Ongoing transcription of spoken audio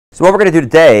So what we're going to do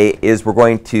today is we're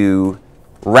going to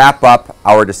wrap up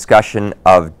our discussion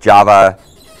of Java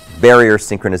barrier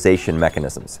synchronization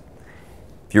mechanisms.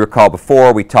 If you recall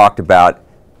before, we talked about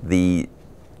the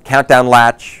countdown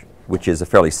latch, which is a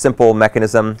fairly simple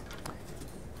mechanism.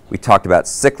 We talked about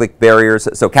cyclic barriers.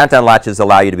 So countdown latches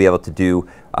allow you to be able to do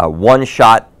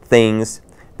one-shot things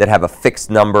that have a fixed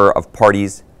number of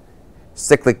parties.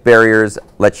 Cyclic barriers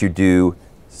let you do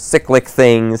cyclic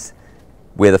things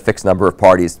with a fixed number of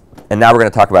parties. And now we're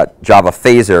going to talk about Java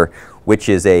phaser, which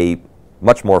is a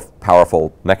much more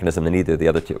powerful mechanism than either of the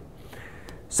other two.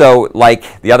 So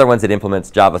like the other ones, it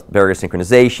implements Java barrier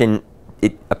synchronization.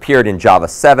 It appeared in Java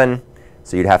 7,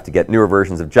 so you'd have to get newer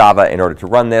versions of Java in order to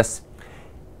run this.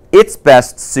 It's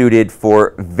best suited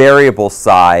for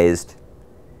variable-sized,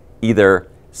 either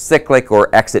cyclic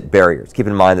or exit barriers. Keep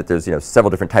in mind that there's several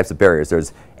different types of barriers.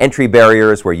 There's entry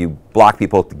barriers where you block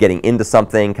people getting into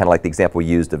something, kind of like the example we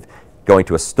used of going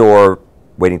to a store,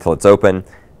 waiting until it's open.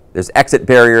 There's exit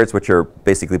barriers, which are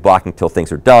basically blocking until things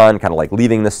are done, kind of like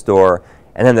leaving the store.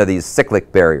 And then there are these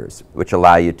cyclic barriers, which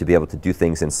allow you to be able to do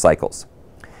things in cycles.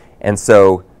 And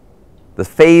so the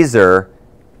phaser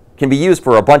can be used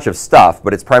for a bunch of stuff,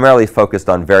 but it's primarily focused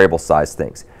on variable-sized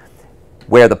things,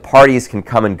 where the parties can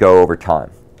come and go over time.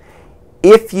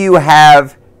 If you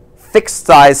have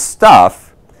fixed-size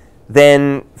stuff,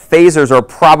 then phasers are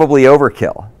probably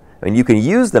overkill. I mean, you can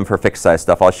use them for fixed-size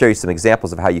stuff. I'll show you some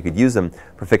examples of how you could use them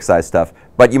for fixed-size stuff.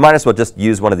 But you might as well just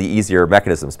use one of the easier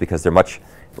mechanisms because they're much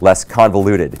less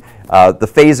convoluted.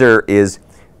 The phaser is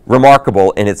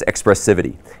remarkable in its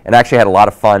expressivity. And I actually had a lot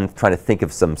of fun trying to think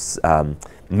of some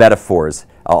metaphors.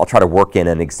 I'll try to work in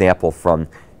an example from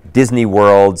Disney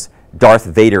World's Darth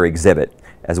Vader exhibit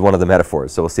as one of the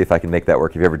metaphors. So we'll see if I can make that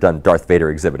work. Have you ever done Darth Vader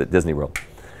exhibit at Disney World?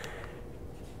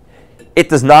 It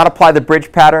does not apply the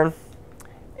bridge pattern,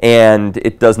 and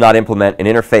it does not implement an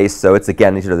interface. So it's,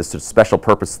 again, this sort of special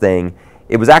purpose thing.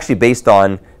 It was actually based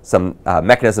on some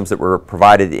mechanisms that were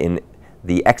provided in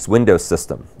the X Windows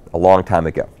system a long time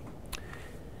ago.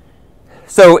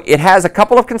 So it has a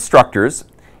couple of constructors,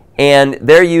 and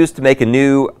they're used to make a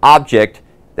new object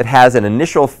that has an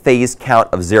initial phase count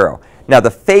of 0. Now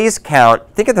the phase count,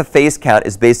 think of the phase count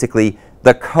as basically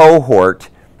the cohort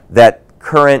that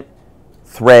current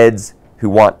threads who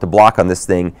want to block on this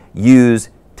thing use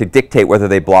to dictate whether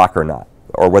they block or not,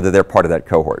 or whether they're part of that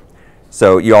cohort.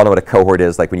 So you all know what a cohort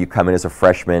is. Like when you come in as a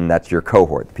freshman, that's your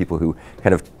cohort, the people who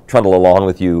kind of trundle along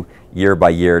with you year by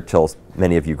year till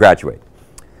many of you graduate.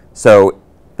 So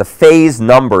the phase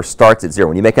number starts at 0.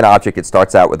 When you make an object, it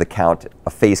starts out with a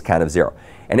phase count of 0.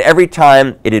 And every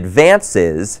time it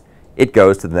advances, it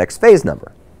goes to the next phase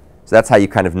number. So that's how you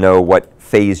kind of know what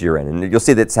phase you're in. And you'll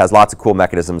see that it has lots of cool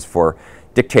mechanisms for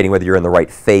dictating whether you're in the right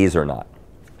phase or not.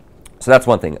 So that's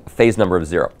one thing, a phase number of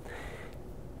 0.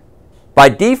 By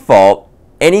default,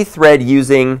 any thread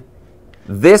using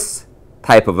this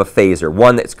type of a phaser,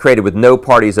 one that's created with no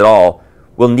parties at all,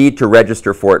 will need to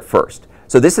register for it first.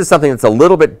 So this is something that's a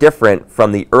little bit different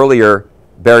from the earlier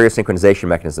barrier synchronization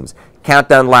mechanisms.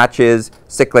 Countdown latches,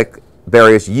 cyclic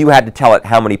barriers, you had to tell it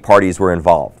how many parties were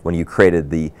involved when you created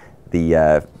the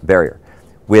barrier.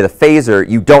 With a phaser,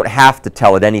 you don't have to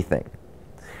tell it anything.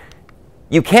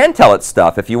 You can tell it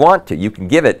stuff if you want to. You can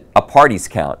give it a parties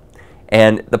count.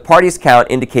 And the parties count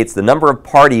indicates the number of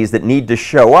parties that need to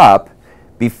show up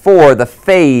before the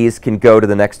phase can go to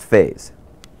the next phase.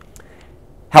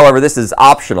 However, this is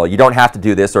optional. You don't have to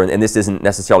do this, and this isn't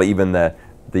necessarily even the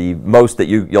most that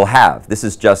you'll have. This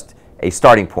is just a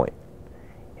starting point.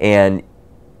 And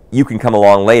you can come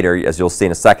along later, as you'll see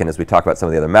in a second as we talk about some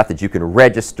of the other methods, you can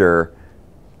register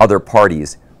other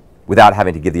parties without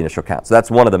having to give the initial count. So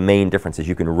that's one of the main differences.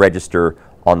 You can register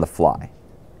on the fly.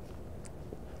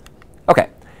 OK.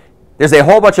 There's a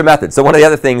whole bunch of methods. So one of the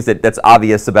other things that's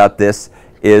obvious about this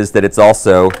is that it's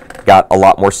also got a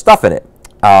lot more stuff in it.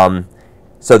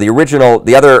 So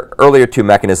the other earlier two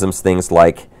mechanisms, things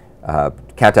like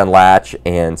countdown latch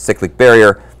and cyclic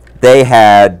barrier, they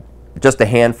had just a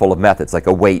handful of methods, like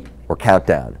a wait or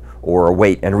countdown, or a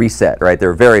wait and reset. Right?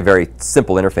 They're very, very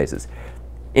simple interfaces.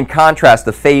 In contrast,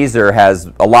 the phaser has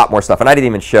a lot more stuff. And I didn't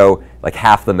even show like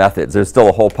half the methods. There's still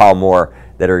a whole pile more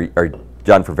that are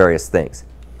done for various things.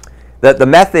 The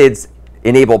methods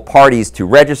enable parties to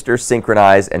register,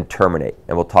 synchronize, and terminate.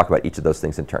 And we'll talk about each of those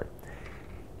things in turn.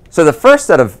 So the first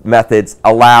set of methods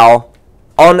allow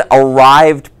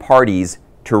unarrived parties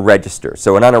to register.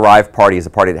 So an unarrived party is a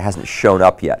party that hasn't shown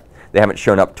up yet. They haven't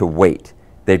shown up to wait.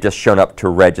 They've just shown up to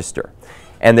register.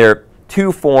 And there are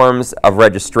two forms of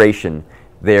registration.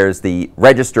 There's the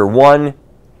register one,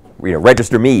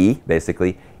 register me,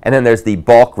 basically, and then there's the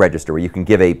bulk register, where you can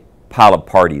give a pile of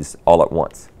parties all at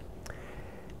once.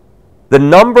 The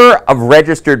number of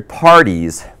registered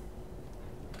parties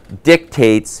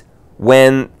dictates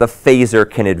when the phaser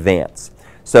can advance.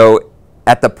 So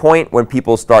at the point when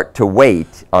people start to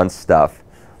wait on stuff,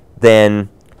 then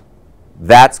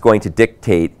that's going to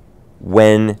dictate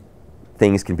when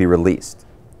things can be released.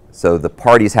 So the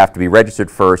parties have to be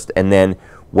registered first, and then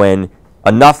when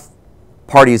enough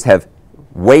parties have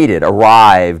waited,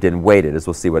 arrived and waited, as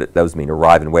we'll see what those mean,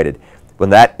 arrived and waited, when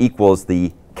that equals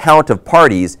the count of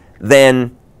parties,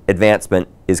 then advancement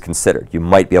is considered. You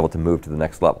might be able to move to the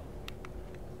next level.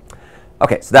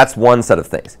 OK, so that's one set of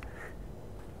things.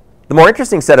 The more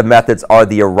interesting set of methods are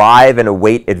the arrive and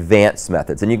await advance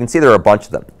methods. And you can see there are a bunch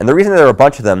of them. And the reason there are a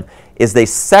bunch of them is they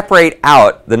separate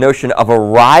out the notion of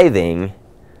arriving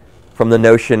from the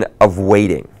notion of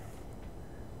waiting.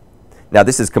 Now,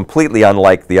 this is completely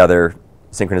unlike the other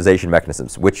synchronization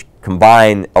mechanisms, which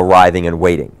combine arriving and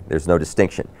waiting. There's no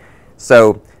distinction.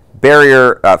 So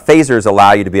phasers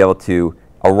allow you to be able to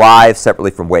arrive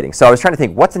separately from waiting. So I was trying to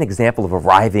think, what's an example of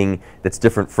arriving that's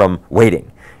different from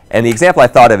waiting? And the example I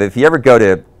thought of, if you ever go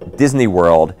to Disney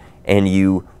World and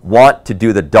you want to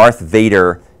do the Darth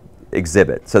Vader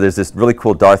exhibit. So there's this really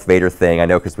cool Darth Vader thing. I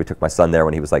know because we took my son there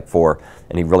when he was like 4,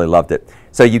 and he really loved it.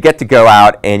 So you get to go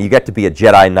out and you get to be a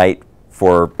Jedi Knight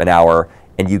for an hour,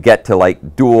 and you get to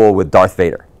like duel with Darth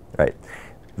Vader, right?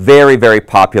 Very, very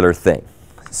popular thing.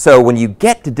 So when you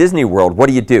get to Disney World, what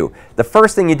do? The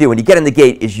first thing you do when you get in the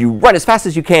gate is you run as fast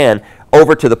as you can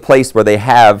over to the place where they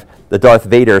have the Darth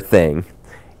Vader thing,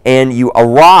 and you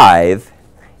arrive,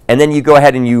 and then you go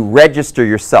ahead and you register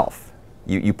yourself.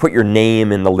 You put your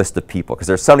name in the list of people, because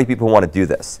there's so many people who want to do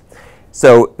this.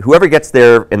 So whoever gets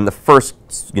there in the first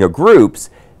groups,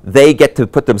 they get to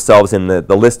put themselves in the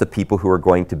list of people who are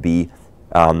going to be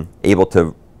able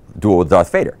to duel with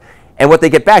Darth Vader. And what they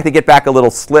get back a little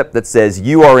slip that says,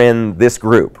 you are in this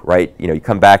group, right? You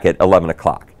come back at 11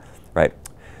 o'clock, right?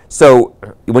 So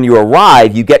when you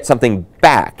arrive, you get something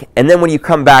back. And then when you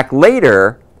come back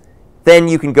later, then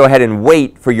you can go ahead and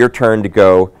wait for your turn to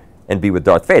go and be with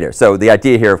Darth Vader. So the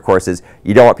idea here, of course, is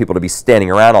you don't want people to be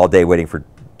standing around all day waiting for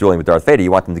dueling with Darth Vader.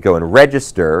 You want them to go and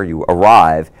register, you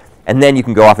arrive, and then you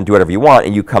can go off and do whatever you want,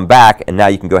 and you come back, and now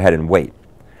you can go ahead and wait.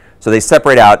 So they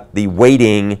separate out the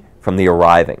waiting from the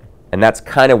arriving. And that's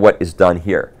kind of what is done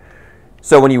here.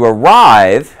 So when you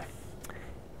arrive,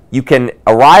 you can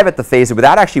arrive at the phaser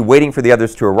without actually waiting for the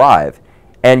others to arrive.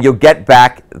 And you'll get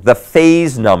back the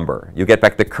phase number. You'll get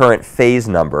back the current phase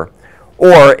number.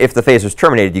 Or if the phaser is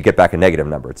terminated, you get back a negative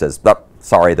number. It says, oh,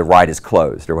 sorry, the ride is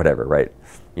closed, or whatever, right?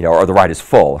 Or the ride is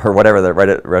full, or whatever the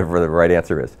right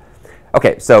answer is.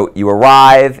 OK, so you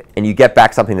arrive, and you get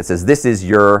back something that says, this is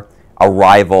your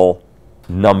arrival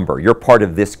number. You're part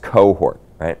of this cohort,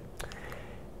 right?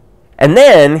 And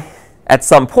then, at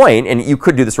some point, and you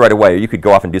could do this right away, or you could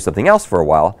go off and do something else for a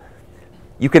while,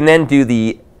 you can then do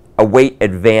the await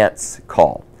advance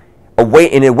call.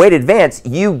 In await advance,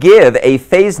 you give a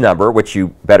phase number, which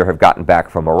you better have gotten back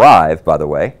from arrive, by the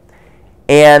way.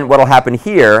 And what will happen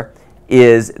here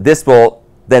is this will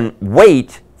then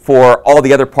wait for all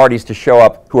the other parties to show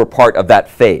up who are part of that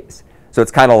phase. So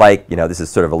it's kind of like, this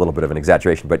is sort of a little bit of an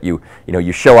exaggeration, but you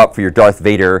show up for your Darth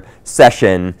Vader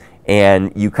session,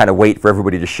 and you kind of wait for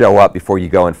everybody to show up before you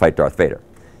go and fight Darth Vader.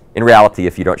 In reality,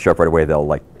 if you don't show up right away,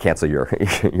 they'll cancel your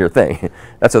thing.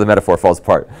 That's where the metaphor falls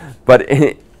apart. But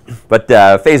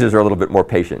phasers are a little bit more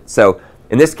patient. So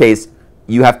in this case,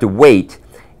 you have to wait.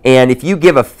 And if you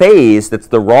give a phase that's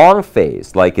the wrong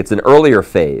phase, like it's an earlier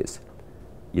phase,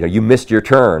 you missed your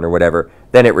turn or whatever,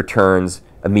 then it returns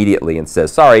immediately and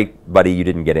says, sorry, buddy, you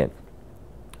didn't get in.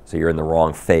 So you're in the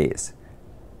wrong phase.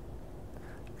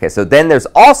 OK, so then there's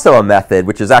also a method,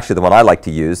 which is actually the one I like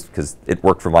to use because it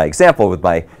worked for my example with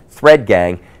my thread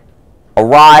gang,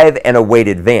 arrive and await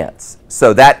advance.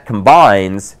 So that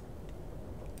combines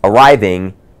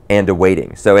arriving and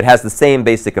awaiting. So it has the same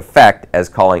basic effect as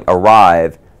calling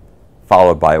arrive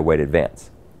followed by await advance.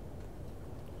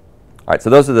 All right, so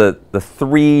those are the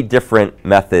 3 different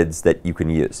methods that you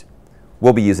can use.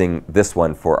 We'll be using this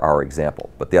one for our example,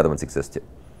 but the other ones exist too.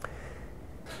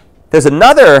 There's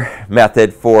another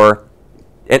method for,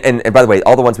 and by the way,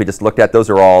 all the ones we just looked at, those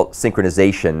are all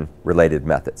synchronization-related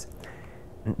methods.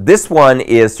 This one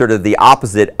is sort of the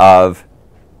opposite of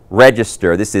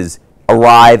register. This is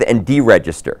arrive and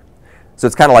deregister. So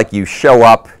it's kind of like you show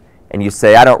up and you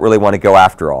say, I don't really want to go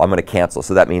after all. I'm going to cancel.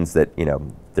 So that means that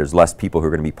there's less people who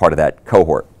are going to be part of that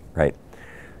cohort, right?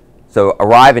 So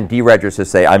arrive and deregister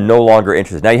say, I'm no longer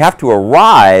interested. Now you have to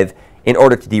arrive in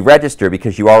order to deregister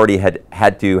because you already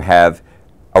had to have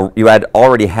you've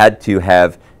already had to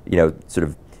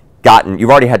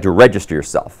register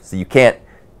yourself. So you can't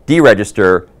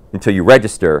deregister until you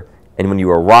register. And when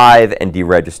you arrive and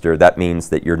deregister, that means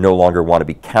that you no longer want to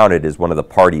be counted as one of the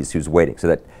parties who's waiting. So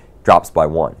that drops by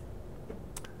 1.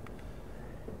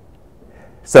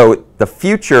 So the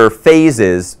future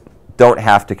phases don't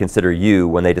have to consider you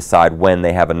when they decide when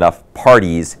they have enough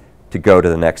parties to go to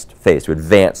the next phase, to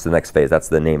advance to the next phase. That's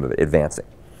the name of it, advancing.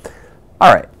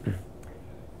 All right.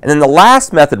 And then the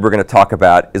last method we're going to talk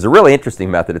about is a really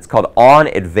interesting method. It's called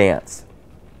onAdvance.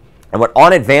 And what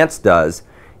onAdvance does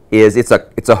is it's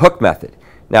a hook method.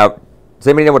 Now, does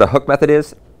anybody know what a hook method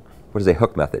is? What is a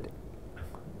hook method?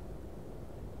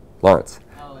 Lawrence.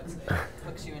 Oh, it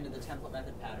hooks you into the template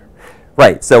method pattern.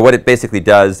 Right. So what it basically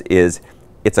does is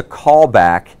it's a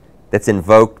callback that's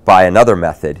invoked by another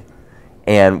method.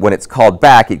 And when it's called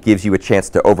back, it gives you a chance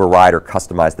to override or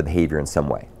customize the behavior in some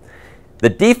way. The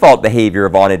default behavior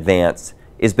of onAdvance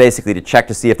is basically to check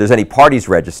to see if there's any parties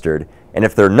registered. And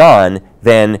if there are none,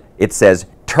 then it says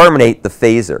terminate the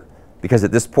phaser. Because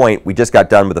at this point, we just got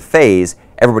done with a phase.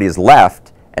 Everybody is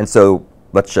left. And so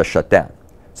let's just shut down.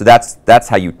 So that's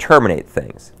how you terminate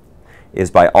things,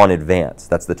 is by onAdvance.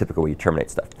 That's the typical way you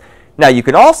terminate stuff. Now, you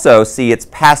can also see it's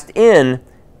passed in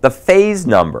the phase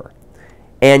number.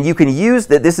 And you can use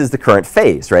that. This is the current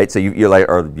phase, right? So you're like,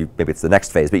 or maybe it's the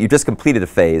next phase, but you just completed a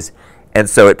phase. And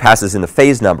so it passes in the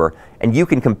phase number. And you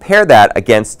can compare that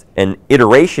against an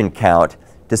iteration count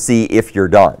to see if you're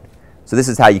done. So this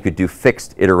is how you could do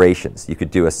fixed iterations. You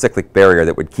could do a cyclic barrier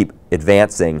that would keep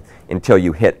advancing until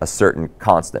you hit a certain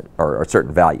constant or a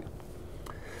certain value.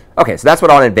 OK, so that's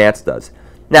what onAdvance does.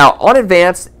 Now,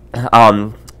 onAdvance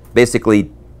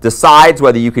basically decides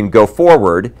whether you can go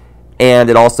forward. And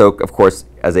it also, of course,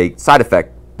 as a side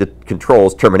effect,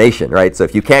 controls termination, right? So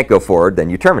if you can't go forward, then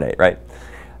you terminate, right?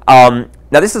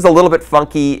 Now, this is a little bit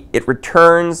funky. It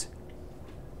returns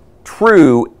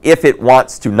true if it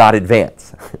wants to not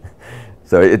advance.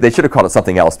 So they should have called it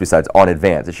something else besides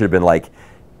onAdvance. It should have been like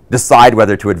decide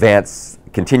whether to advance,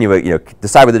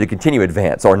 decide whether to continue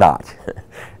advance or not.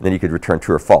 And then you could return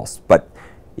true or false. But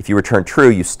if you return true,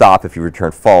 you stop. If you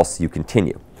return false, you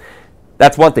continue.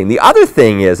 That's one thing. The other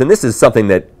thing is, and this is something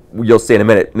that you'll see in a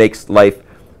minute, makes life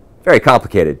very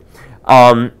complicated.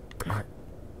 While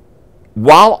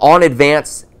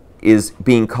onAdvance is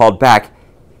being called back,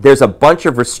 there's a bunch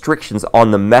of restrictions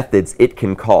on the methods it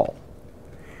can call.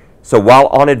 So while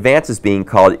onAdvance is being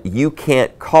called, you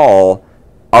can't call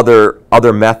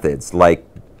other methods like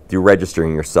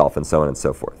deregistering yourself and so on and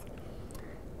so forth.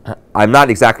 I'm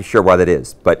not exactly sure why that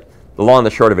is, but the long and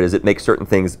the short of it is it makes certain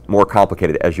things more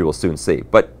complicated, as you will soon see.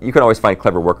 But you can always find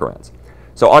clever workarounds.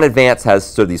 So onAdvance has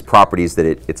sort of these properties that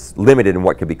it's limited in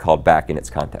what can be called back in its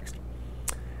context.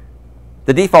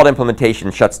 The default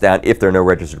implementation shuts down if there are no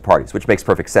registered parties, which makes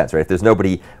perfect sense, right? If there's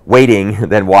nobody waiting,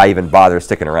 then why even bother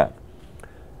sticking around?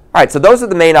 All right, so those are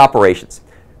the main operations.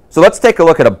 So let's take a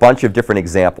look at a bunch of different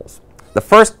examples. The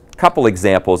first couple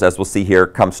examples, as we'll see here,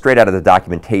 come straight out of the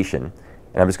documentation.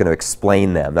 And I'm just going to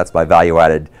explain them. That's my value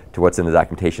added to what's in the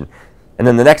documentation. And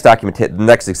then the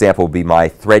next example will be my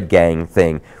thread gang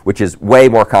thing, which is way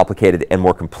more complicated and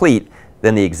more complete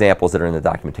than the examples that are in the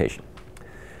documentation.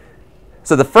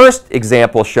 So the first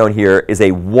example shown here is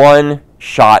a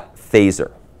one-shot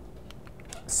phaser.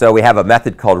 So we have a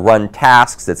method called run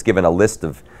tasks that's given a list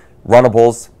of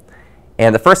runnables.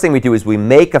 And the first thing we do is we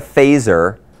make a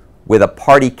phaser with a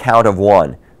party count of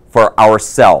 1 for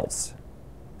ourselves.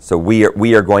 So we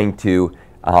are going to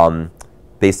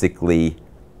basically,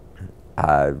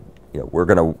 we're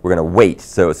going to wait.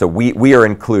 So we are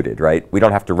included, right? We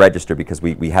don't have to register because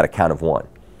we had a count of 1.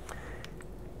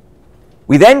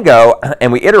 We then go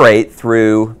and we iterate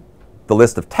through the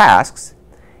list of tasks.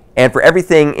 And for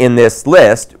everything in this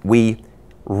list, we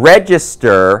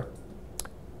register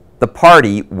the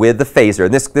party with the phaser.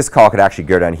 And this call could actually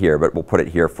go down here, but we'll put it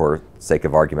here for sake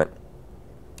of argument.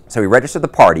 So we register the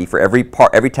party. For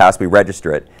every task, we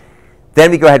register it.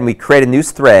 Then we go ahead and we create a new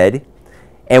thread.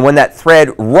 And when that thread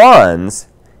runs,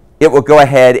 it will go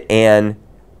ahead and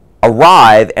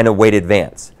arrive and await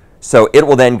advance. So it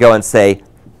will then go and say,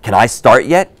 can I start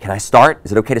yet? Can I start?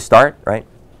 Is it OK to start? Right?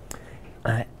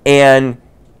 And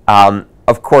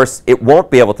of course, it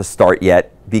won't be able to start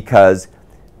yet because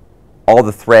all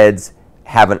the threads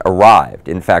haven't arrived.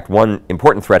 In fact, one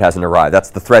important thread hasn't arrived. That's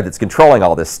the thread that's controlling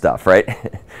all this stuff, right?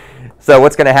 So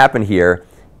what's going to happen here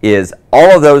is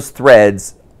all those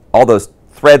threads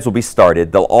will be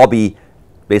started. They'll all be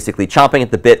basically chomping at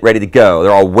the bit, ready to go.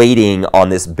 They're all waiting on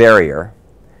this barrier.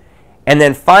 And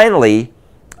then finally,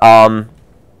 after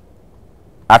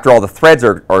all the threads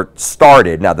are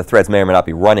started, now the threads may or may not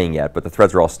be running yet, but the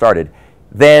threads are all started,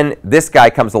 then this guy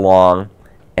comes along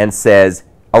and says,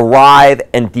 arrive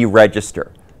and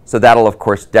deregister. So that'll, of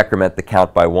course, decrement the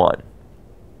count by 1.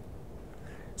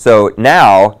 So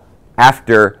now,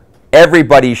 after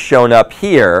everybody's shown up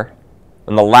here,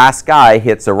 when the last guy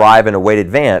hits arrive and await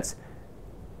advance,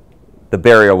 the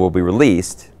barrier will be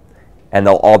released, and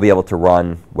they'll all be able to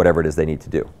run whatever it is they need to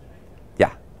do.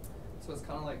 Yeah? So it's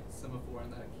kind of like semaphore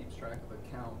in that it keeps track of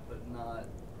a count, but not,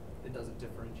 it doesn't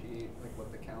differentiate like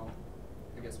what the count,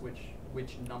 I guess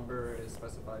which number is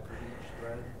specified for each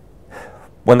thread?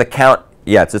 When the count,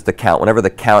 yeah, it's just a count. Whenever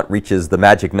the count reaches the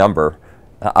magic number,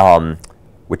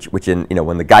 which in,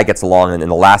 when the guy gets along and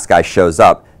the last guy shows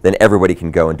up, then everybody can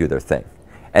go and do their thing.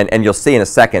 And you'll see in a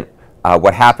second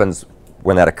what happens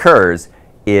when that occurs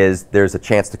is there's a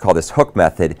chance to call this hook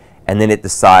method, and then it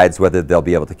decides whether they'll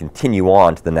be able to continue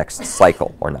on to the next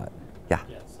cycle or not. Yeah?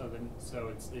 Yeah, so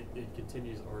it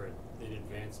continues, or it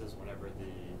advances whenever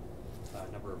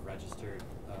the number of registered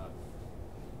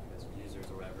users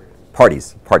or whatever.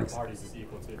 Parties. Parties is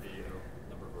equal to the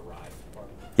number of arrived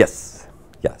parties. Yes.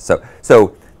 Yeah. So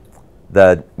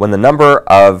when the number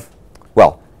of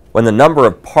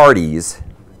parties,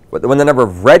 when the number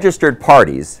of registered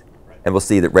parties, and we'll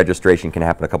see that registration can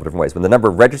happen a couple different ways. When the number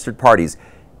of registered parties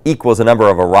equals the number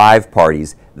of arrived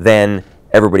parties, then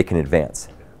everybody can advance.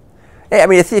 I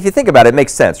mean, if you think about it, it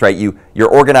makes sense, right? You're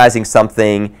organizing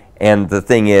something, and the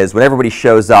thing is, when everybody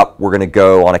shows up, we're going to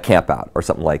go on a camp out or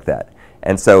something like that.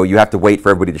 And so you have to wait for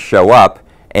everybody to show up,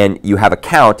 and you have a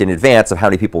count in advance of how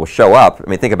many people will show up. I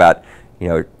mean, think about,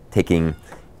 taking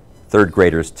third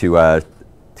graders to a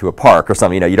park or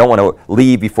something. You don't want to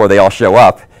leave before they all show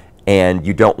up, and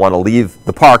you don't want to leave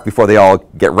the park before they all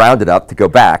get rounded up to go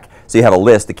back. So you have a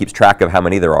list that keeps track of how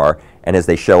many there are, and as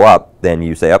they show up, then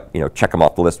you say, check them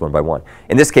off the list one by one.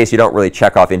 In this case, you don't really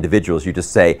check off individuals. You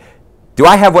just say, do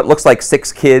I have what looks like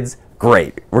 6 kids?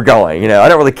 Great, we're going. I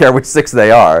don't really care which 6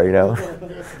 they are.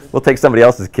 We'll take somebody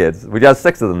else's kids. We got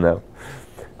 6 of them though.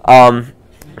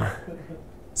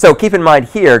 So keep in mind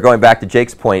here, going back to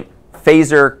Jake's point,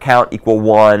 phaser count equal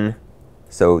 1.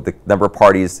 So the number of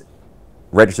parties,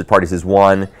 registered parties, is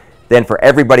 1. Then for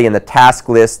everybody in the task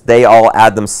list, they all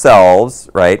add themselves,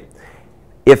 right?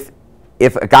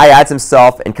 If a guy adds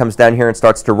himself and comes down here and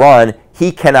starts to run,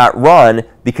 he cannot run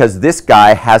because this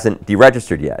guy hasn't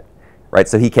deregistered yet, right?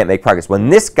 So he can't make progress. When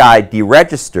this guy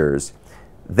deregisters,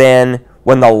 then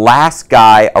when the last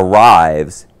guy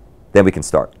arrives, then we can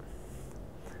start.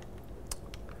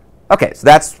 Okay, so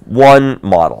that's one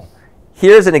model.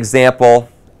 Here's an example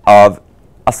of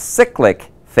a cyclic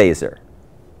phaser.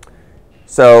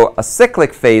 So a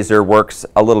cyclic phaser works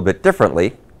a little bit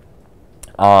differently.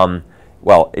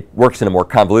 Well, it works in a more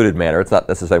convoluted manner. It's not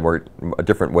necessarily a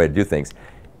different way to do things.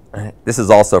 This is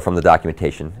also from the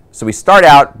documentation. So we start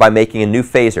out by making a new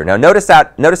phaser. Now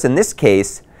notice in this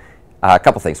case a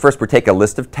couple things. First, we take a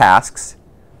list of tasks,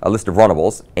 a list of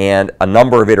runnables, and a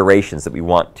number of iterations that we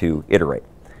want to iterate.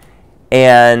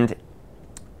 And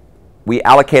we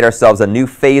allocate ourselves a new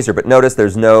phaser, but notice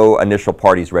there's no initial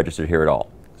parties registered here at all.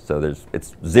 So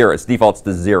it's 0. It defaults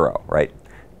to 0, right?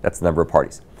 That's the number of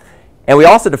parties. And we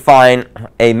also define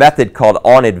a method called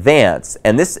onAdvance.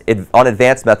 And this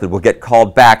onAdvance method will get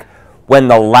called back when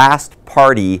the last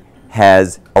party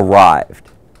has arrived,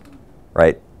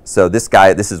 right? So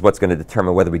this is what's going to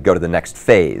determine whether we go to the next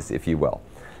phase, if you will.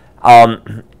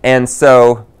 And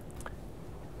so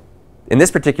in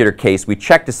this particular case, we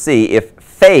check to see if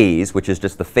phase, which is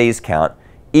just the phase count,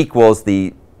 equals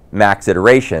the max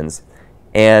iterations.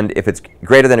 And if it's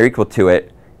greater than or equal to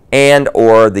it, and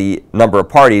or the number of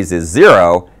parties is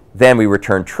 0, then we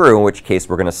return true, in which case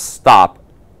we're going to stop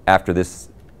after this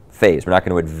phase. We're not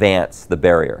going to advance the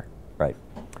barrier, right?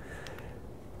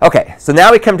 OK, so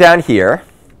now we come down here,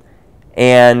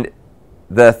 and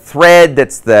the thread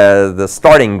that's the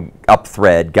starting up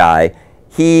thread guy,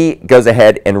 he goes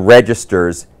ahead and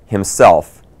registers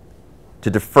himself to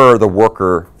defer the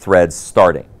worker threads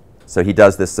starting. So he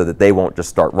does this so that they won't just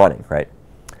start running, right?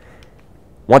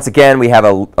 Once again, we have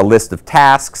a list of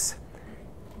tasks,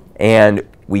 and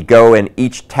we go and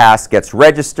each task gets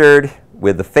registered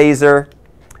with the phaser,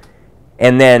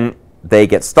 and then they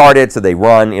get started, so they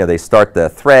run, they start the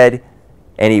thread,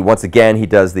 and once again, he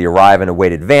does the arrive and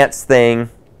await advance thing.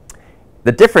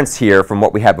 The difference here from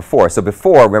what we had before, so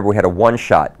before, remember we had a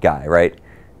one-shot guy, right?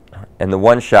 And the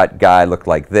one-shot guy looked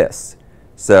like this.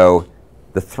 So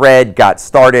the thread got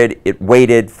started, it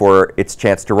waited for its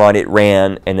chance to run, it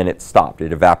ran, and then it stopped.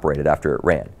 It evaporated after it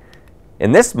ran.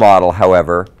 In this model,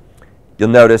 however, you'll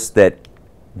notice that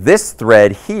this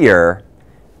thread here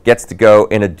gets to go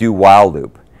in a do-while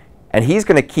loop. And he's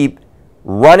going to keep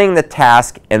running the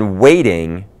task and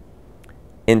waiting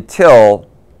until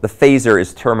the phaser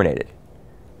is terminated.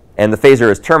 And the phaser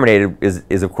is terminated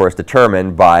is of course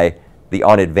determined by the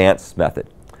on advance method.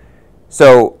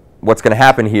 So what's going to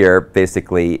happen here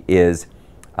basically is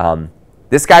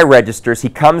this guy registers, he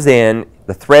comes in,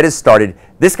 the thread is started,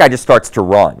 this guy just starts to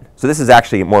run. So this is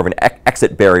actually more of an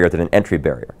exit barrier than an entry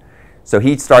barrier. So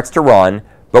he starts to run,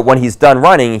 but when he's done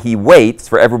running, he waits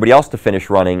for everybody else to finish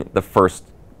running the first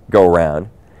go around.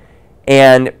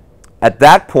 And at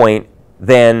that point,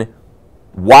 then,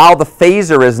 while the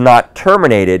phaser is not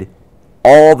terminated,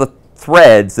 all the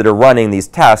threads that are running these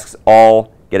tasks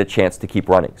all get a chance to keep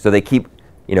running. So they keep,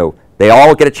 they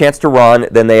all get a chance to run,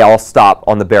 then they all stop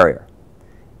on the barrier.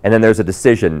 And then there's a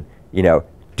decision,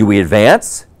 do we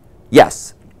advance?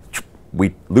 Yes.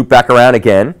 We loop back around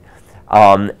again.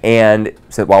 And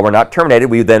so while we're not terminated,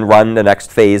 we then run the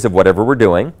next phase of whatever we're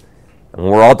doing. And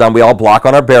when we're all done, we all block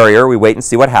on our barrier. We wait and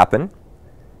see what happened.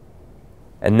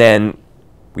 And then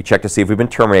we check to see if we've been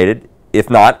terminated. If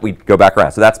not, we go back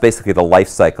around. So that's basically the life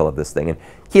cycle of this thing. And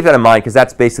keep that in mind, because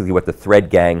that's basically what the thread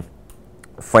gang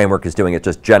framework is doing. It's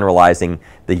just generalizing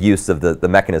the use of the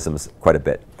mechanisms quite a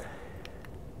bit.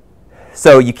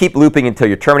 So you keep looping until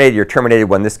you're terminated. You're terminated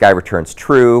when this guy returns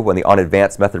true, when the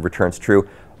onAdvance method returns true.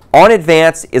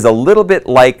 OnAdvance is a little bit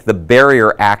like the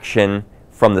barrier action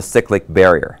from the cyclic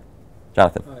barrier.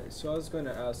 Jonathan? So I was going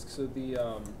to ask, so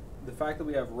the fact that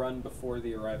we have run before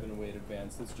the arrive and await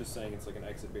advance, that's just saying it's like an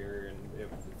exit barrier, and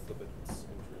it's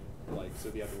entry, so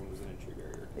the other one was an entry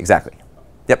barrier. Exactly.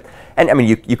 Yep. And I mean,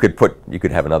 you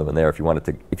could have another one there if you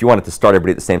wanted to start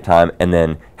everybody at the same time and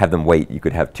then have them wait. You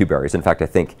could have two barriers. In fact, I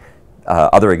think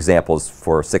other examples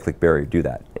for cyclic barrier do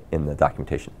that in the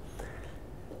documentation.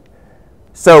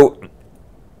 So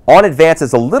OnAdvance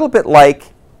is a little bit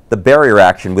like the barrier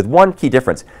action with one key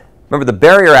difference. Remember, the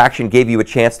barrier action gave you a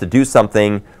chance to do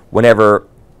something whenever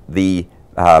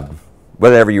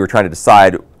whatever you were trying to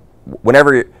decide,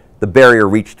 whenever the barrier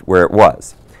reached where it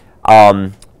was.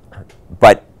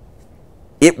 But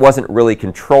it wasn't really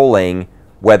controlling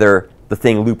whether the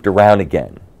thing looped around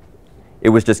again. It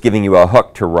was just giving you a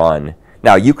hook to run.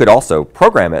 Now, you could also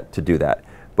program it to do that,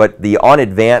 but the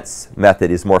OnAdvance method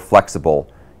is more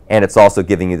flexible, and it's also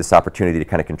giving you this opportunity to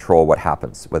kind of control what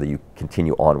happens, whether you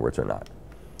continue onwards or not.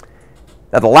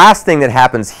 Now, the last thing that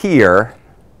happens here,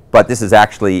 but this is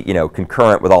actually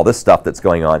concurrent with all this stuff that's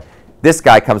going on, this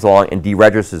guy comes along and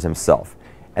deregisters himself.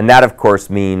 And that, of course,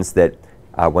 means that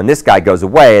when this guy goes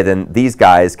away, then these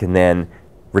guys can then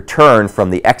return from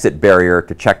the exit barrier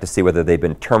to check to see whether they've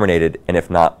been terminated, and if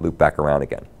not, loop back around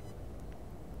again.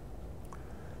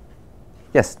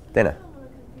 Yes, Dana? I'm a little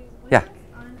confused. When Yeah. does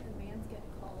OnAdvance get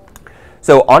called?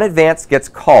 So OnAdvance gets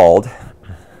called.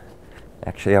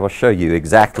 Actually, I will show you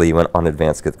exactly when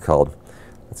OnAdvance gets called.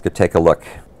 Let's go take a look.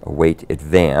 Await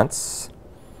advance.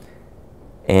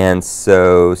 And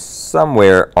so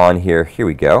somewhere on here, here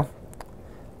we go.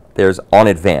 There's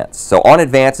OnAdvance. So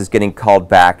OnAdvance is getting called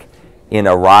back in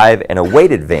arrive and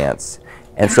await advance.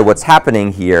 And so what's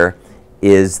happening here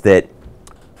is that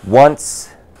once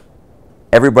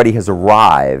everybody has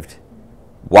arrived,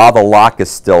 while the lock is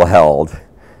still held,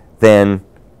 then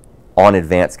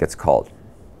OnAdvance gets called.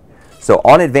 So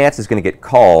OnAdvance is going to get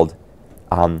called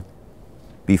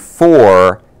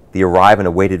before the arrive and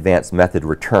await advance method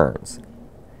returns.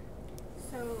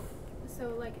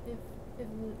 So like if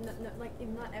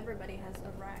not everybody has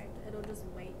arrived, it'll just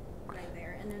wait right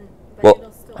there, and then but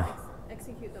it'll still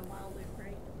execute the while loop,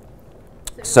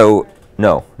 right? So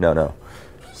no.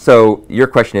 So your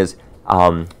question is,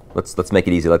 let's make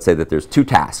it easy. Let's say that there's two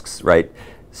tasks, right?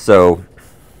 So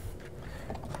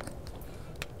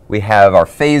we have our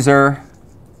phaser,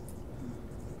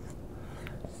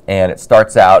 and it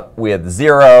starts out with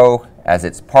 0 as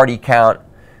its party count.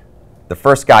 The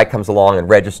first guy comes along and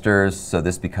registers, so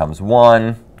this becomes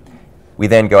 1. We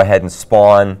then go ahead and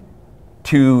spawn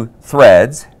 2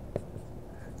 threads.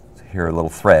 So here are little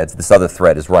threads. This other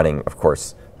thread is running, of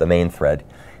course, the main thread.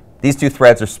 These 2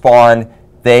 threads are spawned.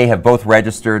 They have both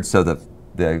registered, so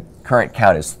the current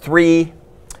count is 3.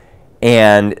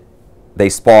 And they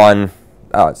spawn,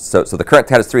 so the current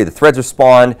count is 3. The threads are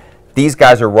spawned. These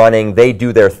guys are running. They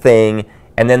do their thing.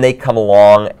 And then they come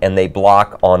along and they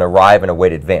block on arrive and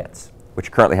await advance,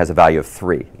 which currently has a value of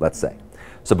 3, let's say.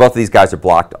 So both of these guys are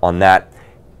blocked on that.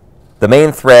 The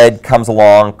main thread comes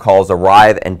along, calls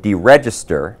arrive and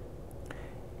deregister,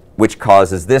 which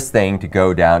causes this thing to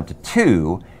go down to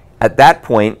 2. At that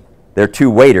point, there are 2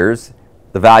 waiters.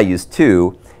 The value is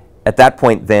 2. At that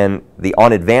point, then, the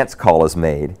OnAdvance call is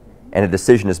made, and a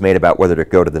decision is made about whether to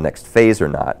go to the next phase or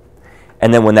not.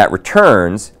 And then when that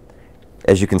returns,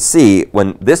 as you can see,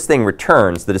 when this thing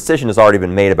returns, the decision has already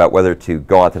been made about whether to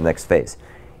go on to the next phase.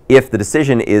 If the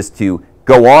decision is to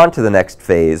go on to the next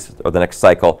phase or the next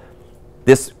cycle,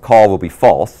 this call will be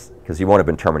false because you won't have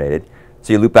been terminated.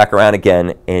 So you loop back around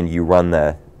again and you run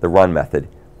the run method.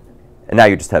 And now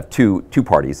you just have two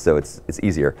parties, so it's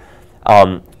easier.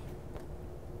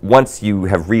 Once you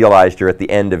have realized you're at the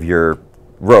end of your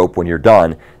rope when you're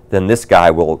done, then this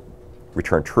guy will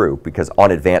return true because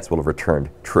on advance will have returned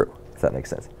true, if that makes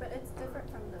sense. But it's different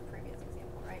from the previous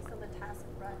example, right? So the task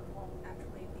run won't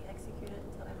actually be executed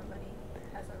until everybody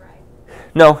has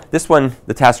arrived. No, this one,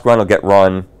 the task run will get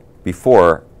run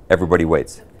before everybody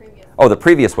waits. The previous Oh, the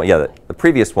previous one, yeah, the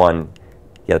previous one,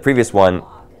 yeah, the previous one.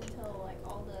 block until like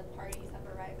all the parties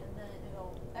have arrived, and then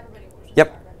everybody will just Yep.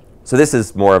 start running. So this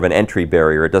is more of an entry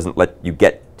barrier. It doesn't let you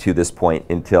get to this point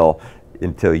until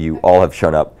you all have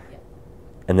shown up. Yeah.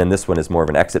 And then this one is more of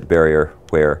an exit barrier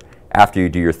where after you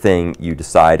do your thing, you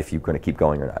decide if you're going to keep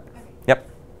going or not. Okay. Yep.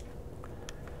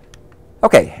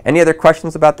 Okay, any other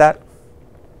questions about that?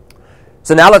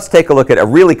 So now let's take a look at a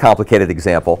really complicated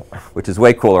example, which is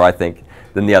way cooler, I think,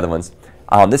 than the other ones.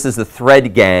 This is the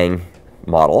thread gang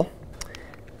model.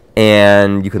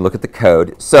 And you can look at the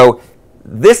code. So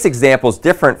this example is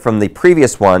different from the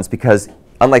previous ones because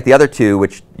unlike the other two,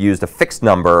 which used a fixed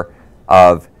number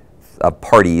of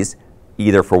parties,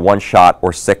 either for one shot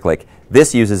or cyclic,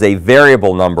 this uses a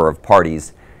variable number of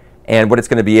parties. And what it's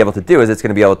going to be able to do is it's going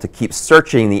to be able to keep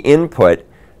searching the input,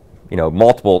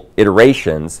 multiple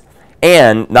iterations.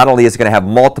 And not only is it going to have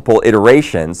multiple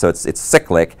iterations, so it's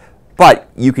cyclic,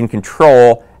 but you can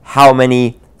control how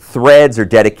many threads are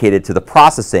dedicated to the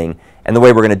processing. And the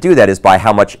way we're going to do that is by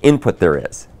how much input there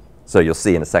is. So you'll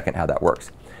see in a second how that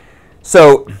works.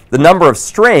 So the number of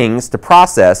strings to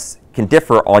process can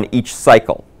differ on each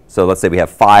cycle. So let's say we have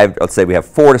 5, let's say we have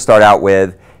 4 to start out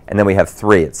with, and then we have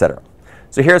 3, etc.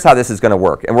 So here's how this is going to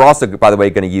work. And we're also, by the way,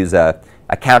 going to use a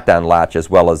countdown latch as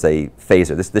well as a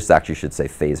phaser. This actually should say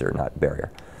phaser, not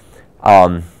barrier.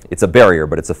 It's a barrier,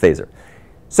 but it's a phaser.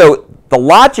 So the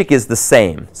logic is the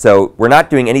same. So we're not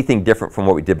doing anything different from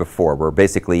what we did before. We're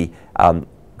basically going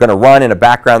to run in a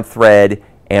background thread,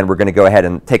 and we're going to go ahead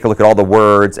and take a look at all the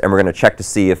words, and we're going to check to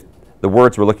see if the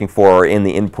words we're looking for are in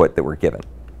the input that we're given.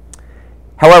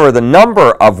 However, the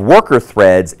number of worker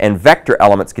threads and vector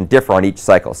elements can differ on each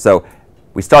cycle. So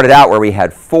we started out where we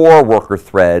had 4 worker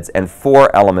threads and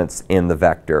 4 elements in the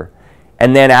vector.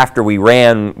 And then after we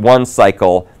ran one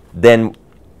cycle, then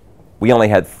we only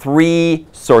had 3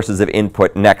 sources of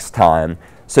input next time.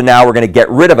 So now we're going to get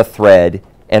rid of a thread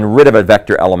and rid of a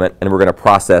vector element, and we're going to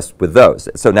process with those.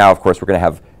 So now, of course, we're going to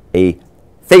have a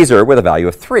phaser with a value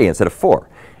of 3 instead of 4.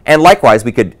 And likewise,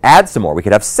 we could add some more. We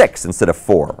could have 6 instead of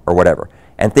 4 or whatever.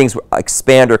 And things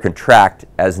expand or contract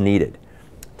as needed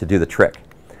to do the trick.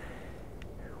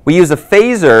 We use a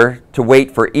phaser to wait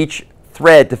for each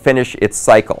thread to finish its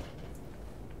cycle.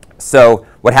 So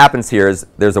what happens here is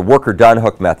there's a worker done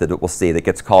hook method that we'll see that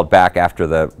gets called back after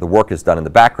the work is done in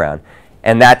the background.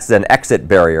 And that's an exit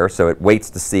barrier, so it waits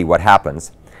to see what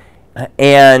happens.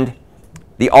 And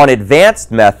the onAdvanced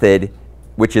method,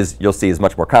 which is, you'll see, is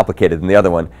much more complicated than the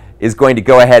other one, is going to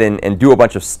go ahead and do a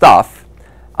bunch of stuff.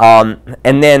 And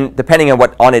then, depending on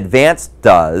what onAdvanced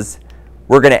does,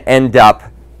 we're going to end up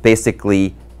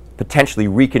basically potentially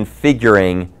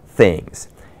reconfiguring things.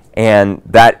 And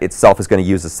that itself is going to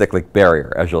use a cyclic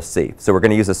barrier, as you'll see. So we're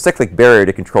going to use a cyclic barrier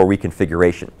to control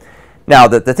reconfiguration. Now,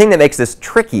 the thing that makes this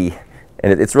tricky,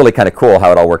 and it's really kind of cool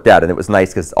how it all worked out, and it was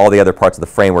nice because all the other parts of the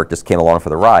framework just came along for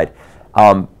the ride.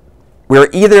 We're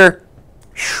either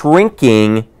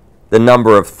shrinking the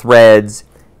number of threads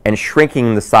and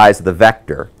shrinking the size of the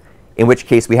vector, in which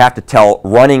case we have to tell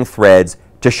running threads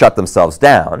to shut themselves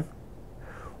down,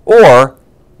 or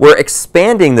we're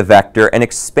expanding the vector and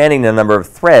expanding the number of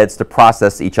threads to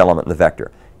process each element in the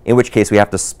vector, in which case we have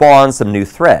to spawn some new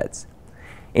threads.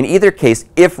 In either case,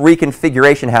 if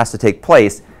reconfiguration has to take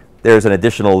place, there's an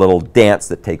additional little dance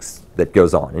that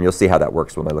goes on, and you'll see how that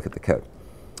works when I look at the code.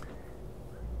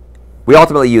 We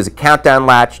ultimately use a countdown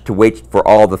latch to wait for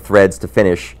all the threads to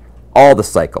finish all the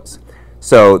cycles.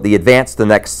 So the advance the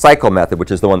next cycle method,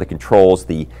 which is the one that controls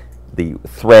the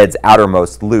thread's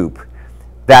outermost loop,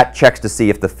 that checks to see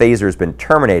if the phaser has been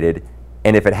terminated,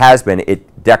 and if it has been,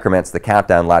 it decrements the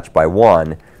countdown latch by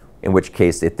 1, in which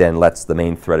case it then lets the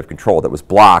main thread of control that was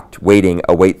blocked, waiting,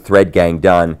 await thread gang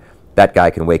done, that guy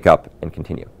can wake up and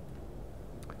continue.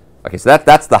 Okay, so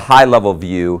that's the high-level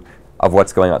view of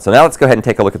what's going on. So now let's go ahead and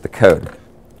take a look at the code.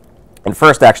 And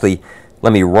first, actually,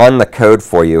 let me run the code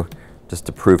for you, just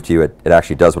to prove to you it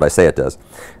actually does what I say it does.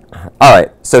 All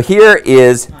right, so here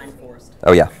is... Time forced.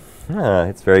 Oh, yeah.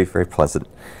 It's very, very pleasant.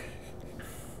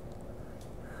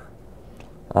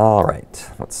 All right,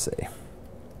 let's see.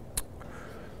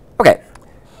 Okay,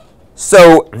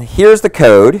 So here's the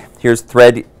code. Here's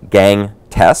thread gang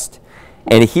test.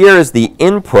 And here is the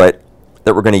input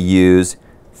that we're going to use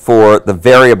for the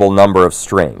variable number of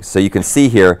strings. So you can see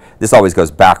here, this always goes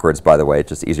backwards, by the way. It's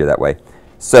just easier that way.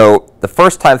 So the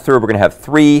first time through, we're going to have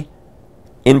 3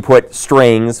 input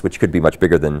strings, which could be much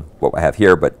bigger than what I have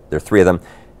here, but there are 3 of them.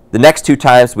 The next 2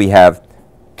 times, we have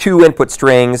 2 input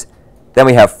strings. Then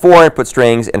we have 4 input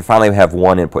strings, and finally we have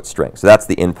 1 input string. So that's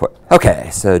the input. OK,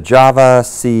 so Java,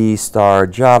 C star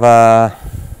Java.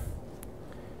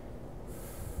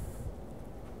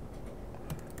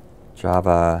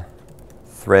 Java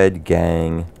thread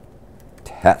gang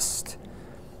test.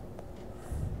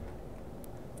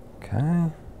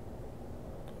 OK.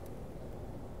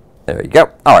 There you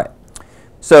go. All right.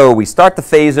 So we start the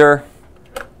phaser.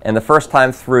 And the first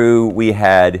time through, we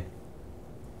had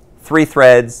 3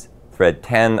 threads, thread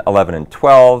 10, 11, and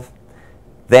 12.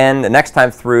 Then the next time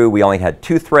through, we only had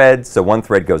 2 threads, so 1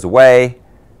 thread goes away.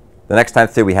 The next time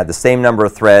through, we had the same number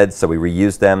of threads, so we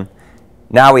reused them.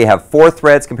 Now we have 4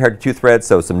 threads compared to 2 threads,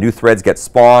 so some new threads get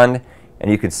spawned.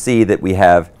 And you can see that we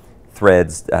have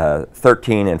threads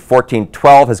 13 and 14.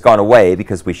 12 has gone away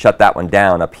because we shut that one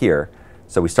down up here.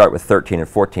 So we start with 13 and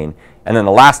 14. And then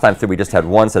the last time through, we just had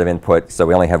 1 set of input, so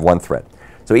we only have 1 thread.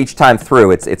 So each time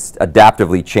through, it's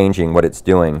adaptively changing what it's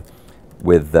doing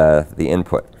with the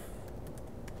input.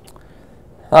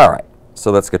 All right,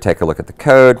 so let's go take a look at the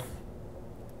code.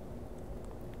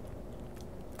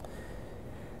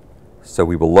 So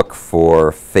we will look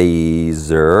for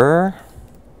phaser.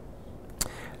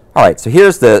 All right, so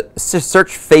here's the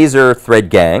search phaser thread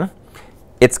gang.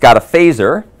 It's got a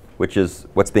phaser, which is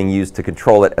what's being used to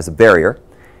control it as a barrier.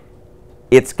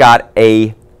 It's got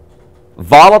a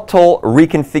volatile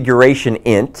reconfiguration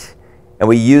int, and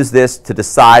we use this to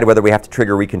decide whether we have to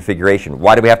trigger reconfiguration.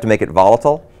 Why do we have to make it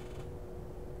volatile?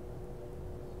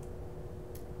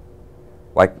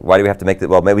 Why do we have to make it?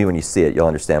 Well, maybe when you see it, you'll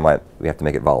understand why we have to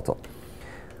make it volatile.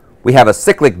 We have a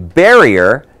cyclic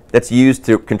barrier that's used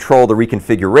to control the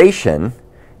reconfiguration, and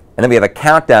then we have a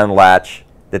countdown latch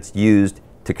that's used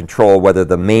to control whether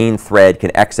the main thread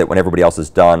can exit when everybody else is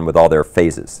done with all their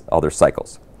phases, all their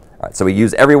cycles. All right, so we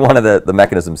use every one of the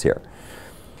mechanisms here.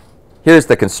 Here's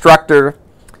the constructor.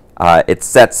 It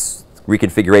sets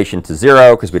reconfiguration to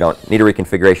 0 because we don't need a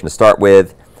reconfiguration to start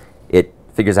with. It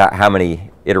figures out how many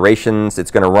iterations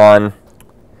it's going to run.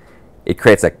 It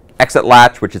creates an exit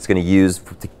latch, which it's going to use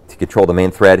to control the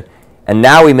main thread. And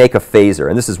now we make a phaser,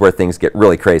 and this is where things get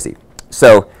really crazy.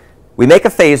 So we make a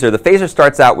phaser. The phaser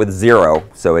starts out with 0,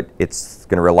 so it's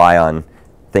going to rely on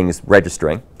things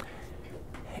registering.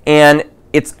 And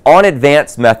its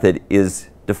onAdvance method is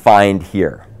defined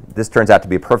here. This turns out to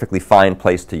be a perfectly fine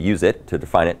place to use it, to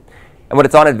define it. And what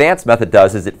its onAdvance method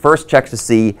does is it first checks to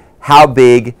see how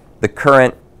big the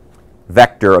current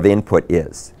vector of input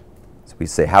is. So we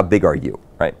say, how big are you,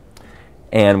 right?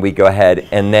 And we go ahead,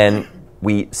 and then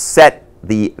we set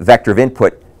the vector of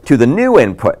input to the new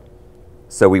input.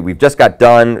 So we've just got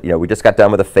done, we just got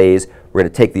done with a phase. We're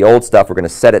going to take the old stuff. We're going to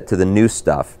set it to the new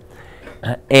stuff.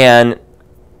 And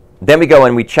then we go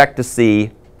and we check to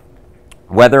see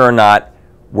whether or not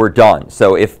we're done.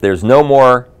 So if there's no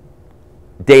more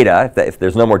data, if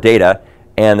there's no more data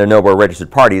and there are no more registered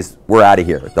parties, we're out of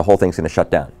here. The whole thing's going to shut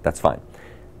down. That's fine.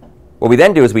 What we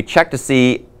then do is we check to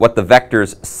see what the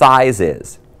vector's size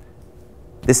is.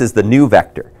 This is the new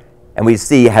vector. And we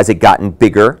see, has it gotten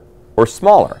bigger or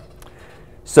smaller?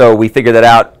 So we figure that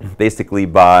out basically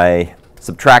by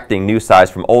subtracting new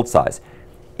size from old size.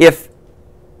 If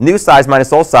new size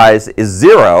minus old size is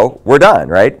 0, we're done,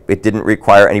 right? It didn't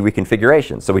require any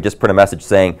reconfiguration. So we just put a message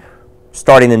saying,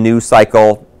 starting the new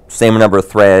cycle, same number of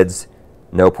threads,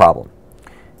 no problem.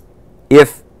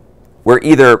 If we're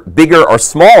either bigger or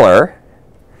smaller,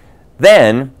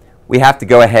 then we have to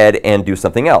go ahead and do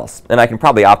something else. And I can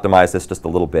probably optimize this just a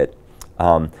little bit.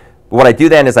 But what I do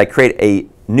then is I create a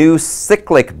new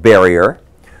cyclic barrier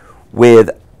with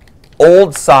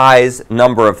old size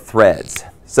number of threads.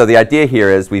 So the idea here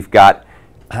is we've got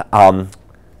our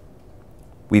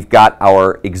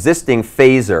existing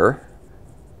phaser,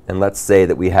 and let's say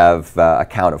that we have a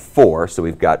count of 4. So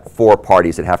we've got 4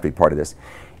 parties that have to be part of this.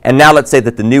 And now let's say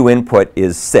that the new input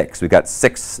is 6. We've got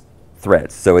 6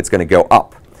 threads, so it's going to go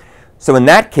up. So in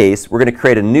that case, we're going to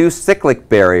create a new cyclic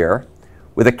barrier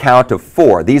with a count of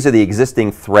 4. These are the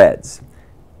existing threads.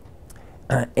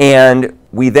 And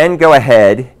we then go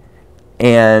ahead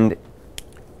and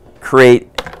create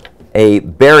a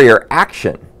barrier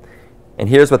action. And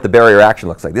here's what the barrier action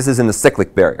looks like. This is in the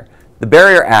cyclic barrier. The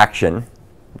barrier action,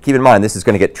 keep in mind, this is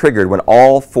going to get triggered when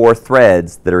all 4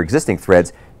 threads that are existing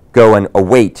threads go and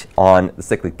await on the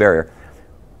cyclic barrier.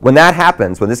 when that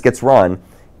happens, when this gets run,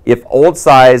 if old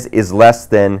size is less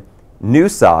than new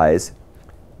size,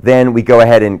 then we go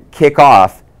ahead and kick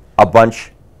off a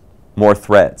bunch more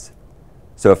threads.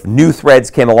 So if new threads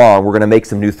came along, we're going to make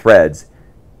some new threads,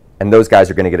 and those guys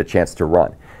are going to get a chance to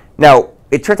run. Now,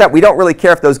 it turns out we don't really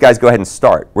care if those guys go ahead and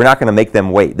start. We're not going to make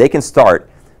them wait. They can start,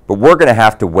 but we're going to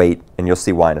have to wait, and you'll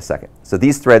see why in a second. So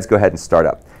these threads go ahead and start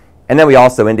up. And then we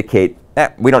also indicate,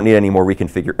 we don't need any more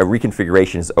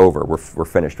reconfiguration is over. We're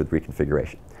finished with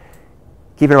reconfiguration.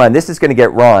 Keep in mind, this is going to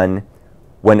get run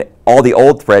when all the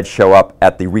old threads show up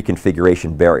at the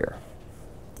reconfiguration barrier.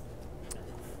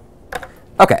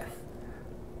 OK.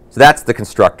 So that's the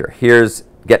constructor. Here's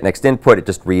get next input. It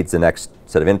just reads the next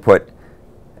set of input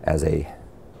as a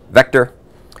vector.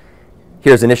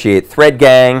 Here's initiate thread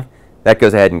gang. That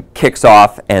goes ahead and kicks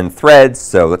off end threads.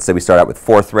 So let's say we start out with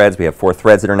 4 threads. We have 4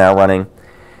 threads that are now running.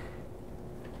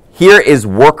 Here is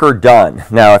worker done.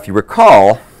 Now, if you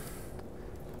recall,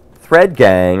 thread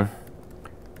gang,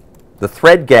 the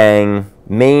thread gang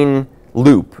main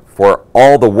loop for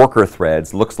all the worker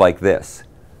threads looks like this.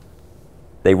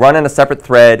 They run in a separate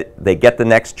thread. They get the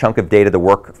next chunk of data to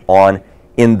work on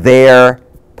in their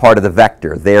part of the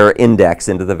vector, their index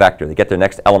into the vector. They get their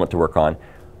next element to work on.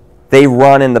 They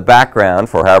run in the background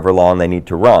for however long they need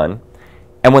to run.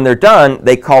 And when they're done,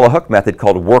 they call a hook method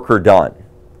called worker done.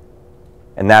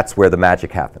 And that's where the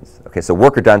magic happens. OK, so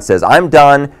worker done says, I'm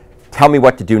done. Tell me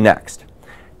what to do next.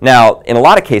 Now, in a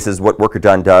lot of cases, what worker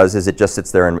done does is it just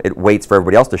sits there and it waits for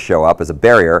everybody else to show up as a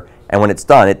barrier. And when it's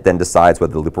done, it then decides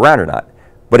whether to loop around or not.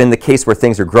 But in the case where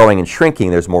things are growing and shrinking,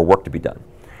 there's more work to be done.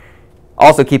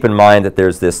 Also keep in mind that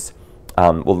there's this,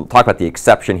 we'll talk about the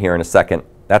exception here in a second.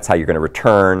 That's how you're going to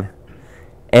return.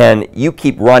 And you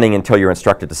keep running until you're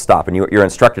instructed to stop. And you're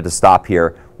instructed to stop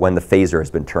here when the phaser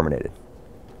has been terminated.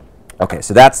 OK,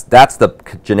 so that's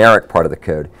the generic part of the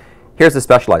code. Here's the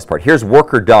specialized part. Here's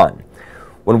worker done.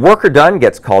 When worker done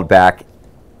gets called back,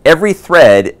 every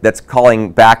thread that's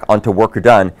calling back onto worker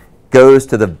done goes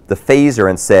to the phaser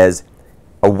and says,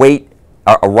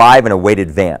 arrive and await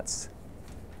advance.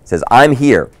 It says, I'm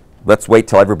here. Let's wait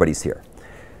till everybody's here.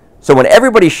 So when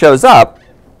everybody shows up,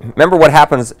 remember what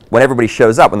happens when everybody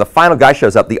shows up. When the final guy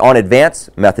shows up, the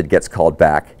onAdvance method gets called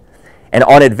back. And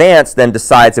onAdvance then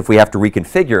decides if we have to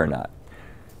reconfigure or not.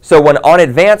 So when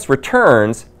onAdvance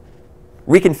returns,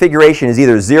 reconfiguration is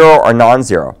either 0 or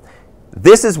non-zero.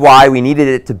 This is why we needed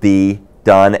it to be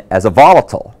done as a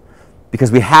volatile,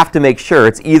 because we have to make sure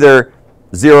it's either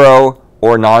 0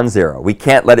 or non-zero. We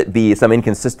can't let it be some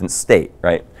inconsistent state,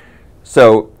 right?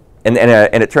 So, and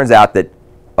it turns out that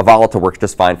a volatile works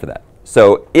just fine for that.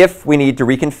 So if we need to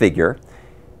reconfigure,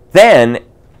 then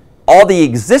all the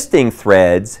existing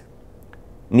threads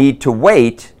need to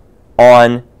wait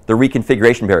on the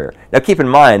reconfiguration barrier. Now keep in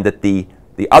mind that the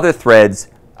other threads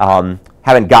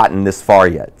haven't gotten this far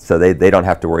yet, so they don't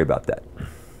have to worry about that.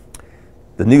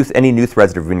 Any new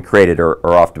threads that have been created are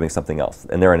off doing something else,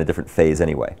 and they're in a different phase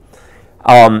anyway.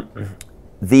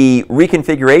 The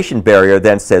reconfiguration barrier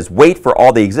then says, wait for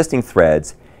all the existing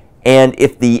threads, and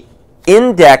if the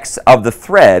index of the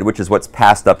thread, which is what's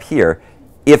passed up here,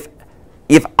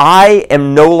 if I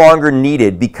am no longer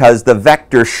needed because the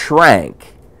vector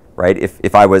shrank, right? If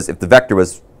the vector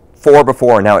was 4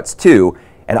 before and now it's 2,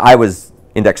 and I was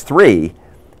index 3,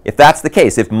 if that's the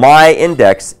case, if my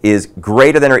index is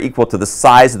greater than or equal to the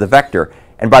size of the vector,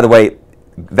 and by the way,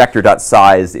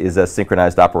 vector.size is a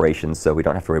synchronized operation, so we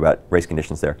don't have to worry about race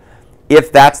conditions there.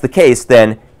 If that's the case,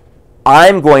 then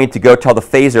I'm going to go tell the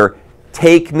phaser,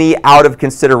 take me out of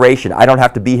consideration. I don't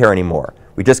have to be here anymore.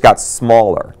 We just got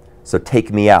smaller, so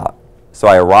take me out. So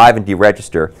I arrive and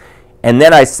deregister. And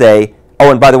then I say,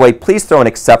 oh, and by the way, please throw an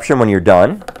exception when you're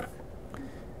done.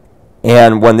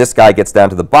 And when this guy gets down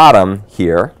to the bottom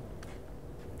here,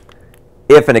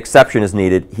 if an exception is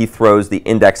needed, he throws the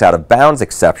index out of bounds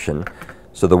exception.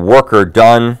 So the worker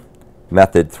done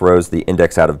method throws the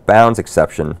index out of bounds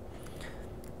exception,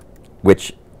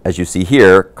 which, as you see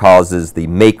here, causes the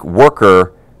make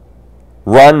worker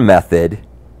run method,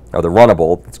 or the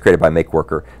runnable that's created by make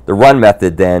worker. The run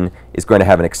method then is going to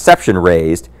have an exception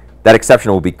raised. That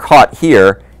exception will be caught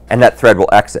here, and that thread will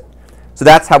exit. So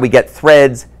that's how we get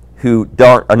threads who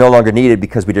are no longer needed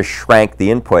because we just shrank the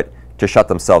input to shut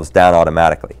themselves down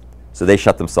automatically. So they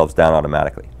shut themselves down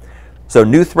automatically. So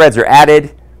new threads are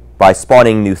added by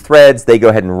spawning new threads. They go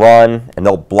ahead and run, and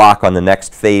they'll block on the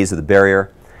next phase of the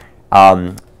barrier,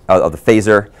 of the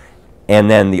phaser. And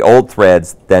then the old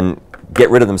threads then get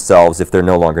rid of themselves if they're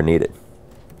no longer needed.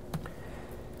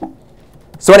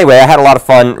 So anyway, I had a lot of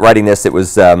fun writing this. It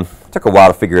was took a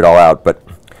while to figure it all out. But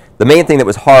the main thing that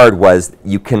was hard was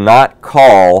you cannot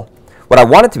call. what I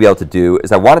wanted to be able to do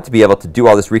is I wanted to be able to do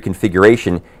all this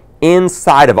reconfiguration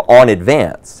inside of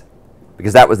OnAdvance,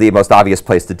 because that was the most obvious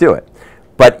place to do it.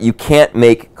 But you can't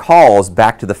make calls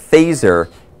back to the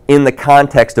phaser in the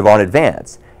context of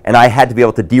OnAdvance. And I had to be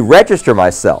able to deregister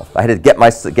myself. I had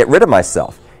to get rid of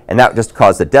myself. And that just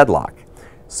caused a deadlock.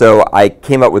 So I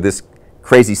came up with this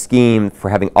crazy scheme for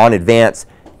having OnAdvance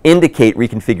indicate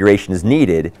reconfiguration is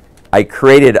needed. I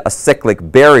created a cyclic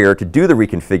barrier to do the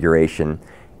reconfiguration.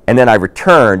 And then I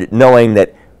returned knowing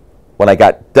that when I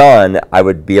got done, I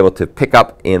would be able to pick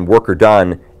up in worker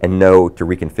done and know to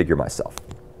reconfigure myself.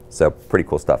 So pretty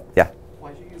cool stuff. Yeah?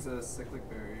 Why'd you use a cyclic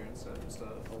barrier instead of just a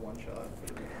one-shot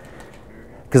for the reconfiguration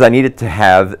barrier? Because I needed to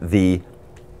have the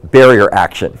barrier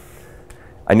action.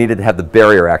 I needed to have the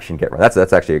barrier action get run.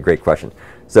 That's actually a great question.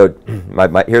 So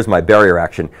here's my barrier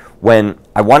action. When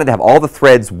I wanted to have all the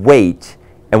threads wait,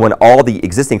 and when all the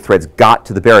existing threads got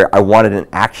to the barrier, I wanted an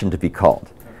action to be called.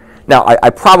 Now, I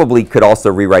probably could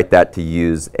also rewrite that to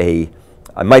use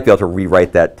I might be able to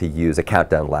rewrite that to use a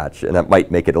countdown latch, and that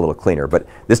might make it a little cleaner. But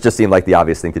this just seemed like the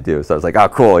obvious thing to do. So I was like, oh,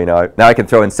 cool. Now I can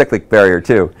throw in cyclic barrier,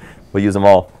 too. We'll use them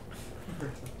all.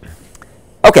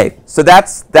 OK, so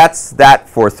that's that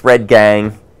for Thread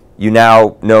Gang. You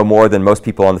now know more than most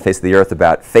people on the face of the earth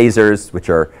about phasers, which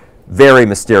are very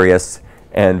mysterious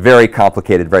and very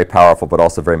complicated, very powerful, but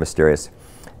also very mysterious.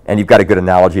 And you've got a good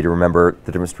analogy to remember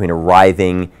the difference between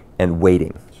arriving and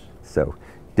waiting. So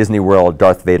Disney World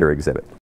Darth Vader exhibit.